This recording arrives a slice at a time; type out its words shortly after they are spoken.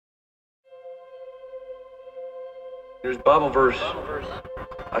There's a Bible verse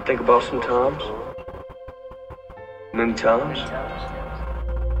I think about sometimes. Many times.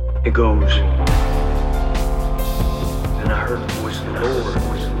 It goes, and I heard the voice of the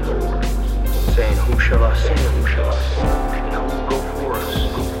Lord saying, whom shall I send? Whom shall I send? And who will go for us?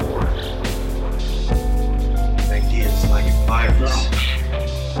 Go for us. Ideas like a virus.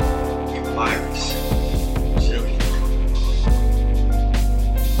 A virus. Silly.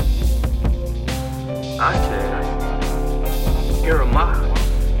 I said, here am I.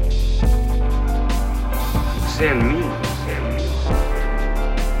 Send me. Send me.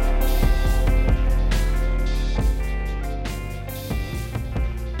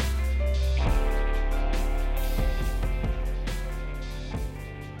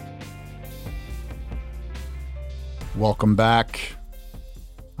 Welcome back.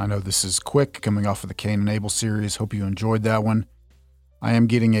 I know this is quick, coming off of the Cain and Abel series. Hope you enjoyed that one. I am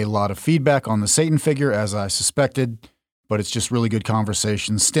getting a lot of feedback on the Satan figure, as I suspected, but it's just really good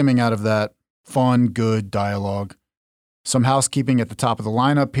conversation stemming out of that. Fun, good dialogue. Some housekeeping at the top of the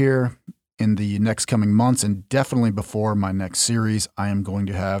lineup here. In the next coming months, and definitely before my next series, I am going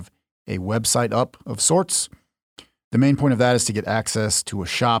to have a website up of sorts. The main point of that is to get access to a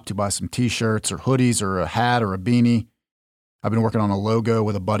shop to buy some t-shirts or hoodies or a hat or a beanie. I've been working on a logo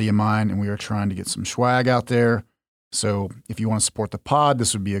with a buddy of mine, and we are trying to get some swag out there. So if you want to support the pod,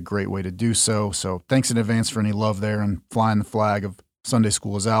 this would be a great way to do so. So thanks in advance for any love there and flying the flag of Sunday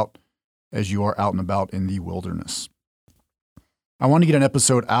School is out as you are out and about in the wilderness. I want to get an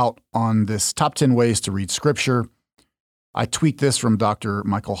episode out on this top 10 ways to read Scripture. I tweaked this from Dr.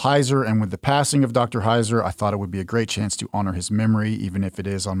 Michael Heiser, and with the passing of Dr. Heiser, I thought it would be a great chance to honor his memory, even if it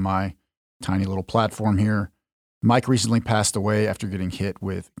is on my tiny little platform here. Mike recently passed away after getting hit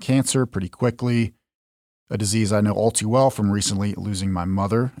with cancer pretty quickly, a disease I know all too well from recently losing my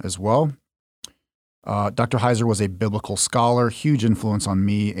mother as well. Dr. Heiser was a biblical scholar, huge influence on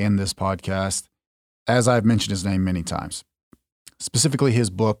me and this podcast, as I've mentioned his name many times. Specifically his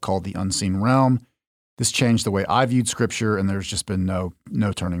book called The Unseen Realm. This changed the way I viewed Scripture, and there's just been no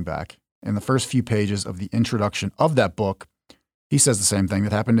turning back. In the first few pages of the introduction of that book, he says the same thing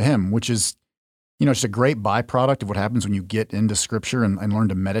that happened to him, which is, just a great byproduct of what happens when you get into Scripture and learn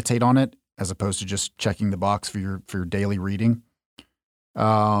to meditate on it, as opposed to just checking the box for your daily reading.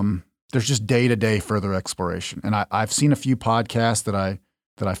 There's just day-to-day further exploration. And I've seen a few podcasts that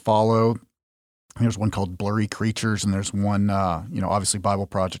I follow. There's one called Blurry Creatures, and there's one, obviously Bible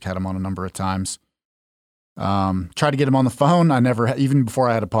Project had him on a number of times. Tried to get him on the phone. I never, even before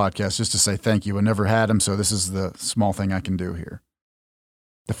I had a podcast, just to say thank you. I never had him, so this is the small thing I can do here.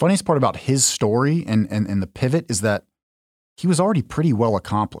 The funniest part about his story and the pivot is that he was already pretty well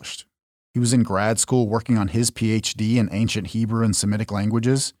accomplished. He was in grad school working on his PhD in ancient Hebrew and Semitic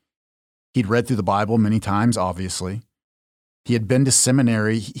languages. He'd read through the Bible many times, obviously. He had been to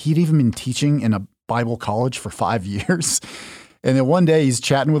seminary. He'd even been teaching in a Bible college for 5 years. And then one day he's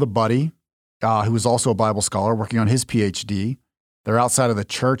chatting with a buddy who was also a Bible scholar working on his PhD. They're outside of the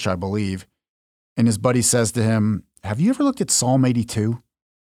church, I believe. And his buddy says to him, have you ever looked at Psalm 82?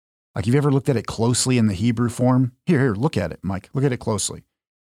 Like, have you ever looked at it closely in the Hebrew form? Here, look at it, Mike. Look at it closely.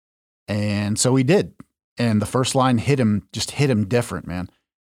 And so he did. And the first line hit him different, man.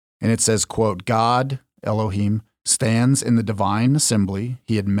 And it says, quote, God, Elohim, stands in the divine assembly.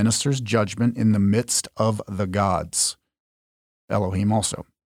 He administers judgment in the midst of the gods. Elohim also.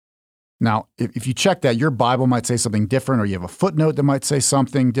 Now, if you check that, your Bible might say something different, or you have a footnote that might say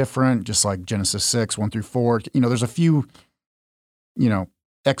something different, just like Genesis 6, 1 through 4. There's a few,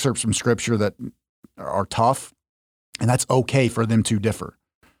 excerpts from Scripture that are tough, and that's okay for them to differ.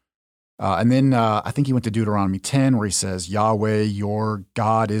 And then I think he went to Deuteronomy 10, where he says, Yahweh, your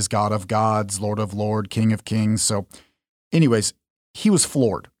God is God of gods, Lord of lords, King of kings. So anyways, he was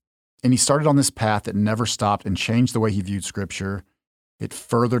floored. And he started on this path that never stopped and changed the way he viewed Scripture. It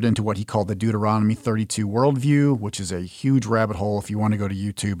furthered into what he called the Deuteronomy 32 worldview, which is a huge rabbit hole. If you want to go to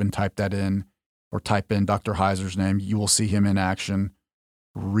YouTube and type that in, or type in Dr. Heiser's name, you will see him in action.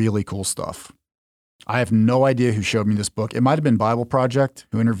 Really cool stuff. I have no idea who showed me this book. It might have been Bible Project,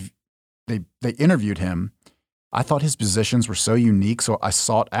 who they interviewed him. I thought his positions were so unique, so I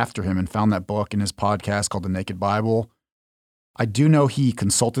sought after him and found that book in his podcast called The Naked Bible. I do know he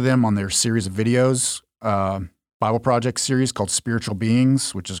consulted them on their series of videos, Bible Project series called Spiritual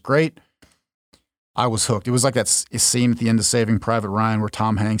Beings, which is great. I was hooked. It was like that scene at the end of Saving Private Ryan where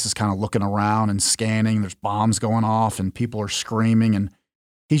Tom Hanks is kind of looking around and scanning. There's bombs going off and people are screaming, and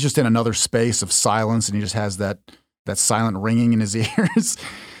he's just in another space of silence, and he just has that silent ringing in his ears.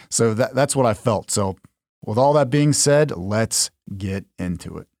 So that's what I felt. So with all that being said, let's get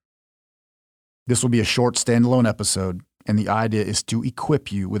into it. This will be a short standalone episode, and the idea is to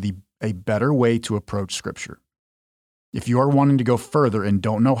equip you with a better way to approach Scripture. If you are wanting to go further and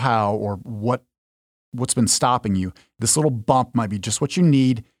don't know how or what's been stopping you, this little bump might be just what you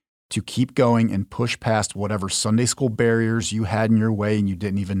need to keep going and push past whatever Sunday school barriers you had in your way and you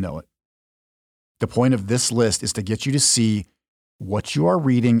didn't even know it. The point of this list is to get you to see what you are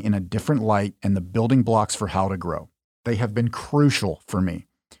reading in a different light and the building blocks for how to grow. They have been crucial for me.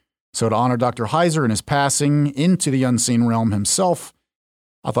 So to honor Dr. Heiser and his passing into the unseen realm himself,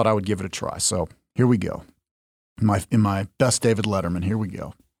 I thought I would give it a try. So here we go. In my best David Letterman, here we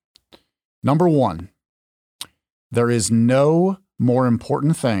go. Number 1, there is no more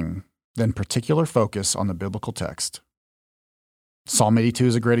important thing than particular focus on the biblical text. Psalm 82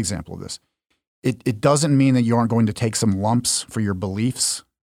 is a great example of this. It doesn't mean that you aren't going to take some lumps for your beliefs,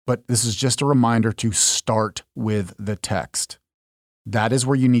 but this is just a reminder to start with the text. That is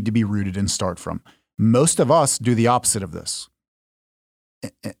where you need to be rooted and start from. Most of us do the opposite of this.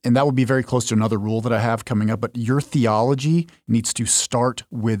 And that would be very close to another rule that I have coming up, but your theology needs to start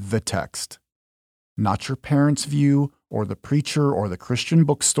with the text, not your parents' view or the preacher or the Christian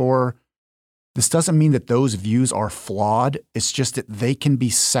bookstore. This doesn't mean that those views are flawed. It's just that they can be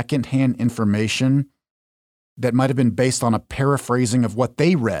secondhand information that might have been based on a paraphrasing of what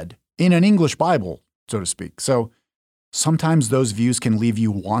they read in an English Bible, so to speak. So sometimes those views can leave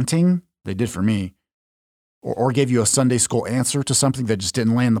you wanting. They did for me. Or gave you a Sunday school answer to something that just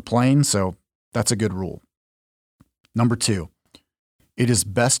didn't land the plane. So that's a good rule. Number 2, it is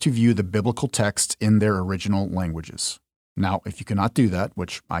best to view the biblical texts in their original languages. Now, if you cannot do that,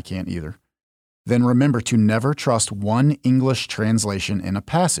 which I can't either, then remember to never trust one English translation in a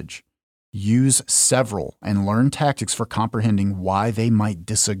passage. Use several and learn tactics for comprehending why they might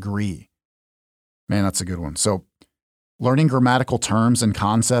disagree. Man, that's a good one. So learning grammatical terms and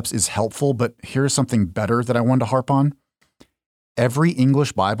concepts is helpful, but here's something better that I wanted to harp on. Every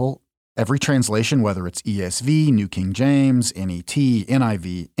English Bible, every translation, whether it's ESV, New King James, NET,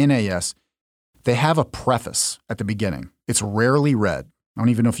 NIV, NAS, they have a preface at the beginning. It's rarely read. I don't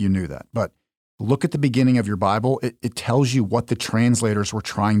even know if you knew that, but look at the beginning of your Bible. It tells you what the translators were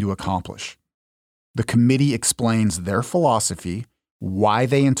trying to accomplish. The committee explains their philosophy, why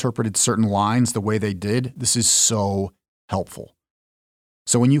they interpreted certain lines the way they did. This is so helpful.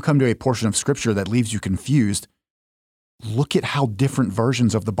 So when you come to a portion of Scripture that leaves you confused, look at how different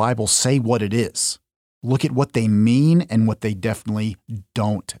versions of the Bible say what it is. Look at what they mean and what they definitely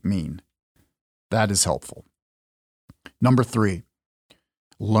don't mean. That is helpful. Number 3,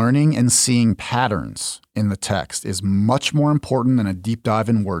 learning and seeing patterns in the text is much more important than a deep dive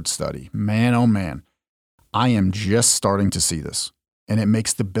in word study. Man, oh man, I am just starting to see this, and it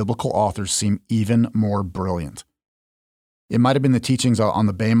makes the biblical authors seem even more brilliant. It might have been the teachings on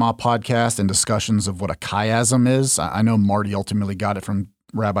the Bema podcast and discussions of what a chiasm is. I know Marty ultimately got it from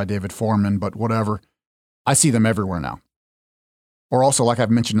Rabbi David Foreman, but whatever. I see them everywhere now. Or also, like I've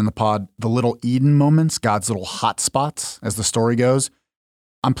mentioned in the pod, the little Eden moments, God's little hot spots, as the story goes.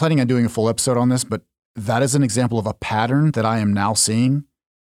 I'm planning on doing a full episode on this, but that is an example of a pattern that I am now seeing.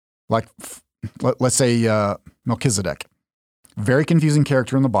 Like, let's say Melchizedek. Very confusing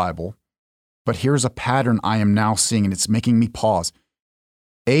character in the Bible. But here's a pattern I am now seeing, and it's making me pause.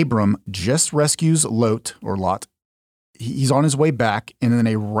 Abram just rescues Lot. He's on his way back, and then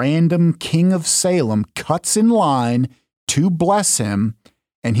a random king of Salem cuts in line to bless him,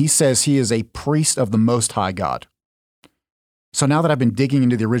 and he says he is a priest of the Most High God. So now that I've been digging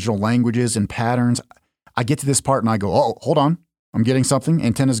into the original languages and patterns, I get to this part and I go, oh, hold on. I'm getting something.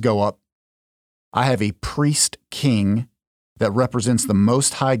 Antennas go up. I have a priest king that represents the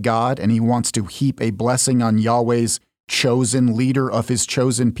Most High God, and he wants to heap a blessing on Yahweh's chosen leader of his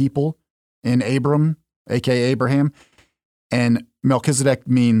chosen people in Abram, aka Abraham. And Melchizedek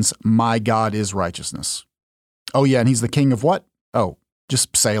means my God is righteousness. Oh yeah, and he's the king of what? Oh,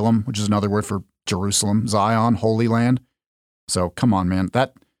 just Salem, which is another word for Jerusalem, Zion, Holy Land. So come on, man.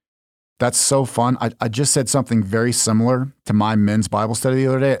 That's so fun. I just said something very similar to my men's Bible study the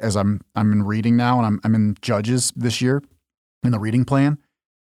other day as I'm in reading now, and I'm in Judges this year in the reading plan.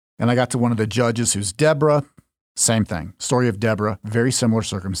 And I got to one of the judges who's Deborah. Same thing. Story of Deborah. Very similar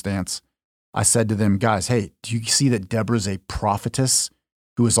circumstance. I said to them, guys, hey, do you see that Deborah's a prophetess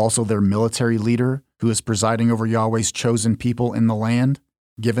who is also their military leader, who is presiding over Yahweh's chosen people in the land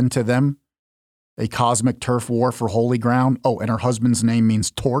given to them? A cosmic turf war for holy ground. Oh, and her husband's name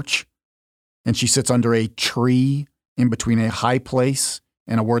means torch. And she sits under a tree in between a high place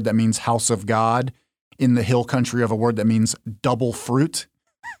and a word that means house of God, in the hill country of a word that means double fruit.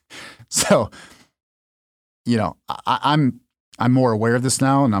 So, I'm I'm more aware of this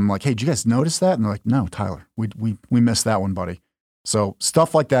now, and I'm like, hey, did you guys notice that? And they're like, no, Tyler, we missed that one, buddy. So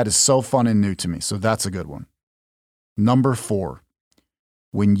stuff like that is so fun and new to me. So that's a good one. Number 4,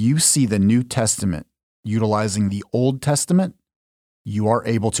 when you see the New Testament utilizing the Old Testament, you are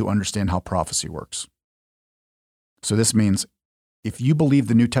able to understand how prophecy works. So this means if you believe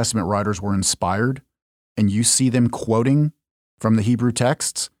the New Testament writers were inspired and you see them quoting from the Hebrew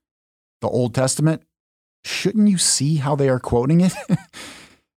texts, the Old Testament, shouldn't you see how they are quoting it?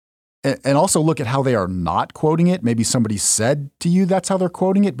 And also look at how they are not quoting it. Maybe somebody said to you that's how they're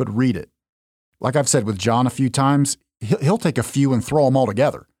quoting it, but read it. Like I've said with John a few times, he'll take a few and throw them all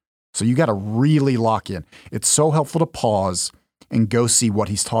together. So you got to really lock in. It's so helpful to pause and go see what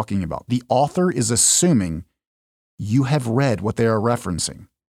he's talking about. The author is assuming you have read what they are referencing.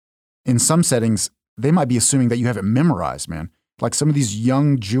 In some settings, they might be assuming that you have it memorized, man. Like some of these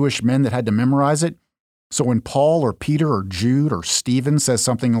young Jewish men that had to memorize it. So when Paul or Peter or Jude or Stephen says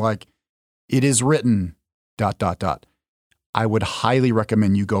something like, it is written, ... I would highly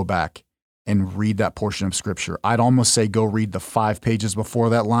recommend you go back and read that portion of scripture. I'd almost say go read the 5 pages before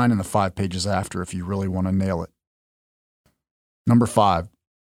that line and the 5 pages after if you really want to nail it. Number 5,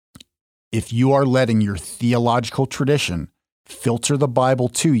 if you are letting your theological tradition filter the Bible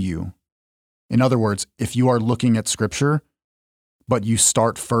to you, in other words, if you are looking at scripture, but you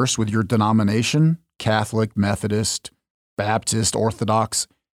start first with your denomination, Catholic, Methodist, Baptist, Orthodox,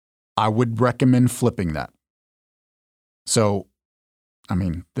 I would recommend flipping that. So, I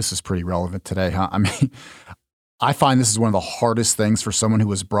mean, this is pretty relevant today, huh? I mean, I find this is one of the hardest things for someone who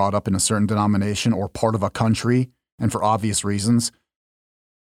was brought up in a certain denomination or part of a country, and for obvious reasons.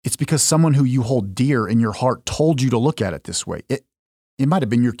 It's because someone who you hold dear in your heart told you to look at it this way. It might have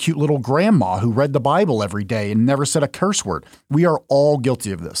been your cute little grandma who read the Bible every day and never said a curse word. We are all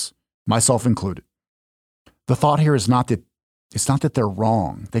guilty of this, myself included. The thought here is not that it's not that they're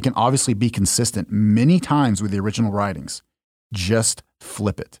wrong. They can obviously be consistent many times with the original writings. Just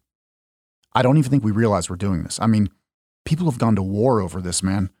flip it. I don't even think we realize we're doing this. I mean, people have gone to war over this,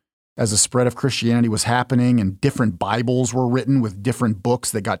 man. As the spread of Christianity was happening and different Bibles were written with different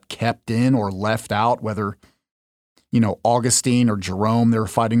books that got kept in or left out, whether, Augustine or Jerome, they were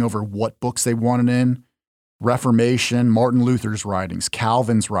fighting over what books they wanted in. Reformation, Martin Luther's writings,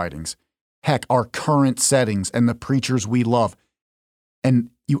 Calvin's writings. Heck, our current settings and the preachers we love.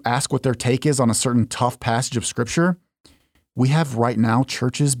 And you ask what their take is on a certain tough passage of scripture. We have right now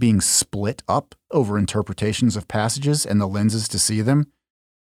churches being split up over interpretations of passages and the lenses to see them.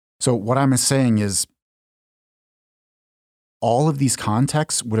 So what I'm saying is all of these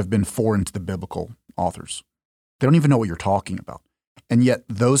contexts would have been foreign to the biblical authors. They don't even know what you're talking about. And yet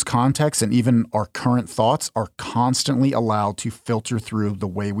those contexts and even our current thoughts are constantly allowed to filter through the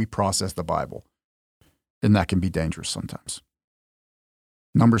way we process the Bible. And that can be dangerous sometimes.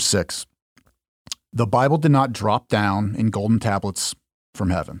 Number 6, the Bible did not drop down in golden tablets from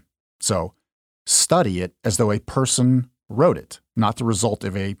heaven. So study it as though a person wrote it, not the result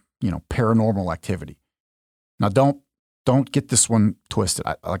of a paranormal activity. Now don't get this one twisted.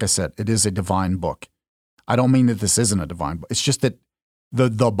 Like I said, it is a divine book. I don't mean that this isn't a divine book. It's just that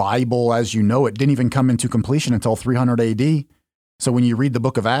the Bible, as you know it, didn't even come into completion until 300 AD. So when you read the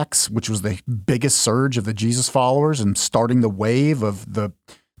book of Acts, which was the biggest surge of the Jesus followers and starting the wave of the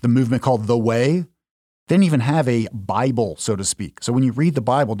movement called The Way, they didn't even have a Bible, so to speak. So when you read the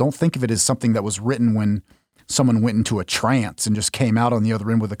Bible, don't think of it as something that was written when someone went into a trance and just came out on the other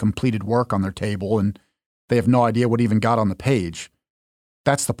end with a completed work on their table and they have no idea what even got on the page.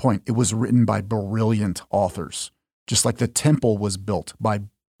 That's the point. It was written by brilliant authors, just like the temple was built by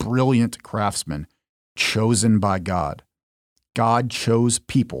brilliant craftsmen chosen by God. God chose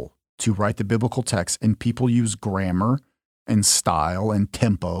people to write the biblical text, and people use grammar and style and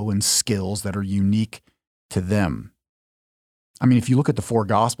tempo and skills that are unique to them. I mean, if you look at the 4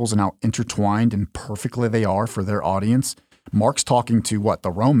 Gospels and how intertwined and perfectly they are for their audience, Mark's talking to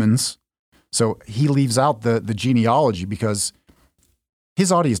the Romans. So he leaves out the genealogy because his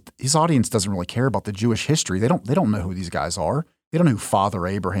audience doesn't really care about the Jewish history. They don't know who these guys are. They don't know who Father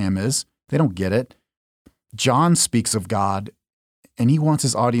Abraham is. They don't get it. John speaks of God, and he wants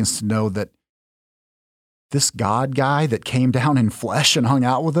his audience to know that this God guy that came down in flesh and hung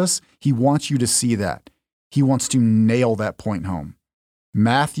out with us, he wants you to see that. He wants to nail that point home.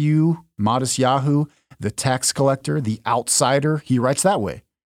 Matthew, Matisyahu, the tax collector, the outsider, he writes that way.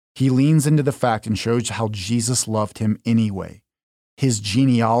 He leans into the fact and shows how Jesus loved him anyway. His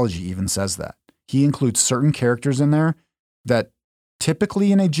genealogy even says that. He includes certain characters in there that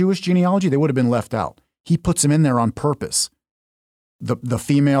typically in a Jewish genealogy, they would have been left out. He puts them in there on purpose. The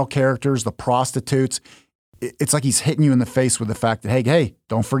female characters, the prostitutes, It's like he's hitting you in the face with the fact that, hey,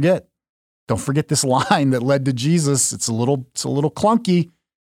 don't forget this line that led to Jesus. It's a little clunky.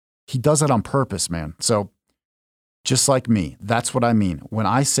 He does that on purpose, man. So just like me, that's what I mean. When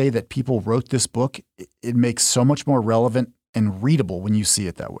I say that people wrote this book, it makes so much more relevant and readable when you see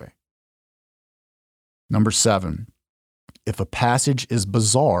it that way. Number 7, if a passage is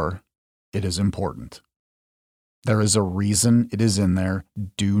bizarre, it is important. There is a reason it is in there.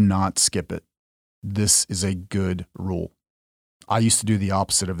 Do not skip it. This is a good rule. I used to do the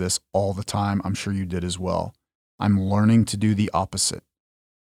opposite of this all the time. I'm sure you did as well. I'm learning to do the opposite.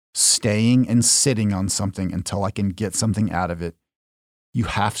 Staying and sitting on something until I can get something out of it. You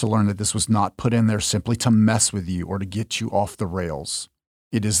have to learn that this was not put in there simply to mess with you or to get you off the rails.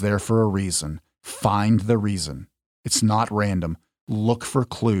 It is there for a reason. Find the reason. It's not random. Look for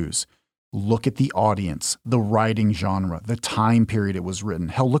clues. Look at the audience, the writing genre, the time period it was written.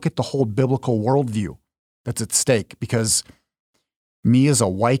 Hell, look at the whole biblical worldview that's at stake, because me as a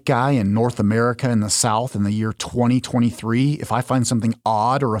white guy in North America in the South in the year 2023, if I find something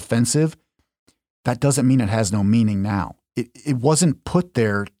odd or offensive, that doesn't mean it has no meaning now. It wasn't put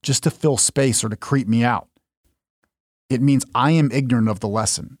there just to fill space or to creep me out. It means I am ignorant of the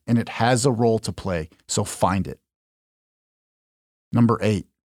lesson, and it has a role to play, so find it. Number 8,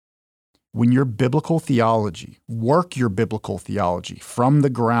 when your biblical theology, work your biblical theology from the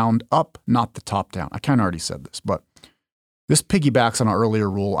ground up, not the top down. I kind of already said this, but this piggybacks on our earlier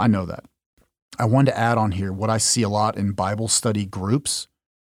rule. I know that. I wanted to add on here what I see a lot in Bible study groups.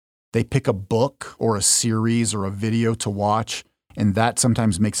 They pick a book or a series or a video to watch, and that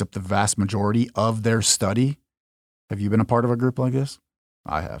sometimes makes up the vast majority of their study. Have you been a part of a group like this?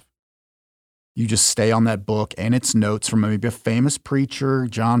 I have. You just stay on that book and its notes from maybe a famous preacher,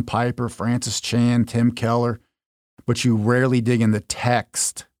 John Piper, Francis Chan, Tim Keller, but you rarely dig in the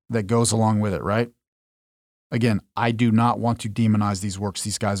text that goes along with it, right? Again, I do not want to demonize these works.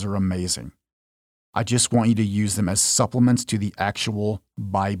 These guys are amazing. I just want you to use them as supplements to the actual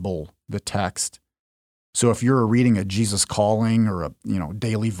Bible, the text. So if you're reading a Jesus Calling or a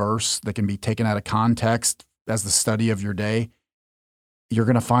daily verse that can be taken out of context as the study of your day, you're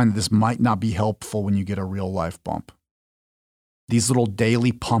going to find that this might not be helpful when you get a real life bump. These little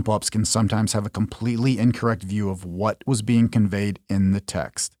daily pump ups can sometimes have a completely incorrect view of what was being conveyed in the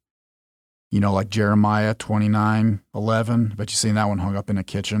text. Like Jeremiah 29:11. Bet you've seen that one hung up in a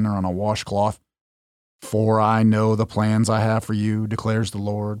kitchen or on a washcloth. For I know the plans I have for you, declares the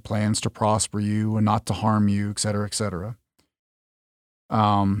Lord, plans to prosper you and not to harm you, et cetera, et cetera.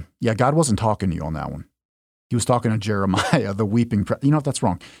 God wasn't talking to you on that one. He was talking to Jeremiah, the weeping. That's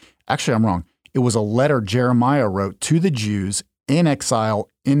wrong. Actually, I'm wrong. It was a letter Jeremiah wrote to the Jews in exile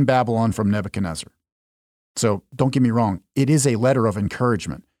in Babylon from Nebuchadnezzar. So don't get me wrong. It is a letter of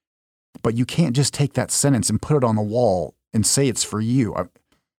encouragement. But you can't just take that sentence and put it on the wall and say it's for you.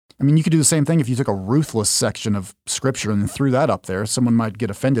 I mean, you could do the same thing if you took a ruthless section of scripture and then threw that up there. Someone might get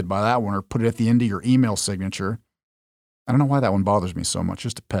offended by that one or put it at the end of your email signature. I don't know why that one bothers me so much,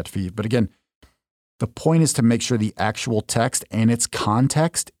 just a pet peeve. But again, the point is to make sure the actual text and its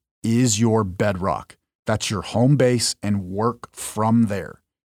context is your bedrock. That's your home base, and work from there.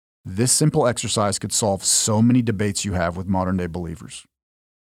 This simple exercise could solve so many debates you have with modern day believers.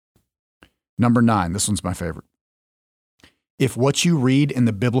 Number 9, this one's my favorite. If what you read in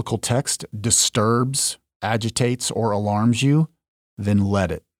the biblical text disturbs, agitates, or alarms you, then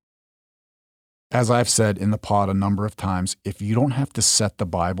let it. As I've said in the pod a number of times, if you don't have to set the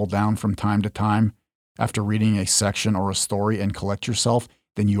Bible down from time to time after reading a section or a story and collect yourself,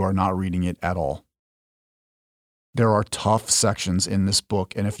 then you are not reading it at all. There are tough sections in this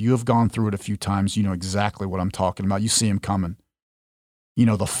book, and if you have gone through it a few times, you know exactly what I'm talking about. You see them coming.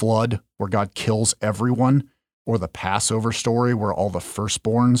 The flood where God kills everyone, or the Passover story where all the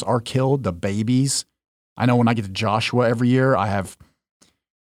firstborns are killed, the babies. I know when I get to Joshua every year, I have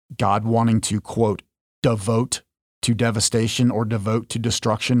God wanting to, quote, devote to devastation or devote to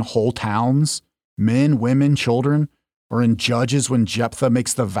destruction whole towns, men, women, children, or in Judges when Jephthah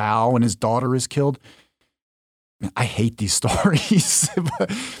makes the vow and his daughter is killed. I hate these stories.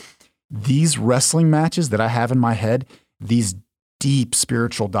 These wrestling matches that I have in my head, these deep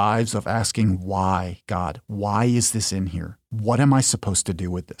spiritual dives of asking, why, God? Why is this in here? What am I supposed to do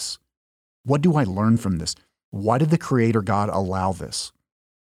with this? What do I learn from this? Why did the Creator God allow this?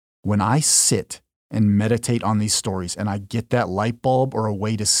 When I sit and meditate on these stories and I get that light bulb or a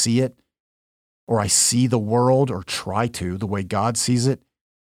way to see it, or I see the world or try to the way God sees it,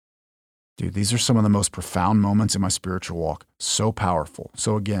 dude, these are some of the most profound moments in my spiritual walk. So powerful.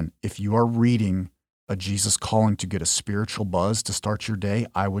 So again, if you are reading a Jesus Calling to get a spiritual buzz to start your day,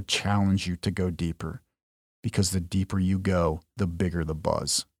 I would challenge you to go deeper. because the deeper you go, the bigger the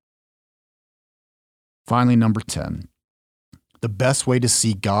buzz. Finally, number 10. The best way to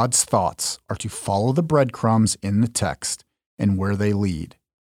see God's thoughts are to follow the breadcrumbs in the text and where they lead.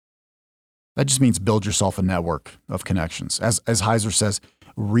 That just means build yourself a network of connections. As Heiser says,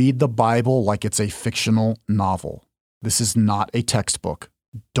 read the Bible like it's a fictional novel. This is not a textbook.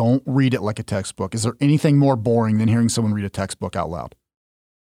 Don't read it like a textbook. Is there anything more boring than hearing someone read a textbook out loud?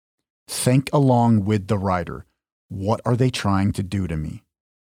 Think along with the writer. What are they trying to do to me?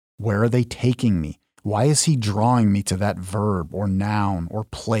 Where are they taking me? Why is he drawing me to that verb or noun or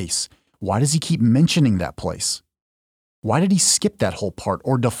place? Why does he keep mentioning that place? Why did he skip that whole part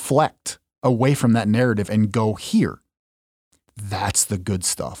or deflect away from that narrative and go here? That's the good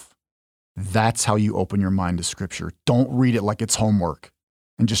stuff. That's how you open your mind to Scripture. Don't read it like it's homework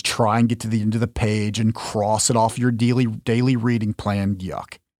and just try and get to the end of the page and cross it off your daily reading plan.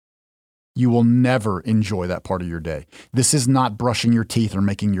 Yuck. You will never enjoy that part of your day. This is not brushing your teeth or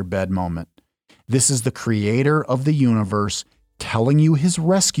making your bed moment. This is the creator of the universe telling you his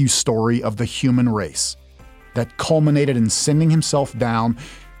rescue story of the human race that culminated in sending himself down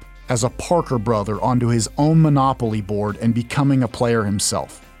as a Parker brother onto his own Monopoly board and becoming a player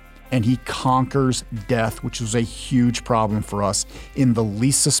himself. And he conquers death, which was a huge problem for us, in the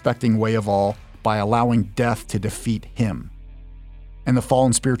least suspecting way of all, by allowing death to defeat him. And the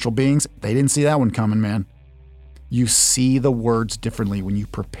fallen spiritual beings, they didn't see that one coming, man. You see the words differently when you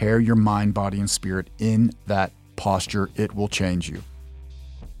prepare your mind, body, and spirit in that posture. It will change you.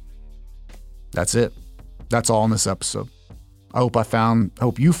 That's it. That's all in this episode. I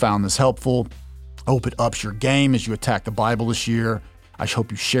hope you found this helpful. I hope it ups your game as you attack the Bible this year. I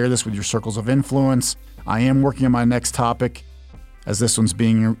hope you share this with your circles of influence. I am working on my next topic as this one's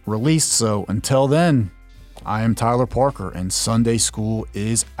being released. So until then, I am Tyler Parker, and Sunday School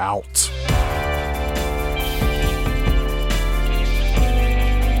is out.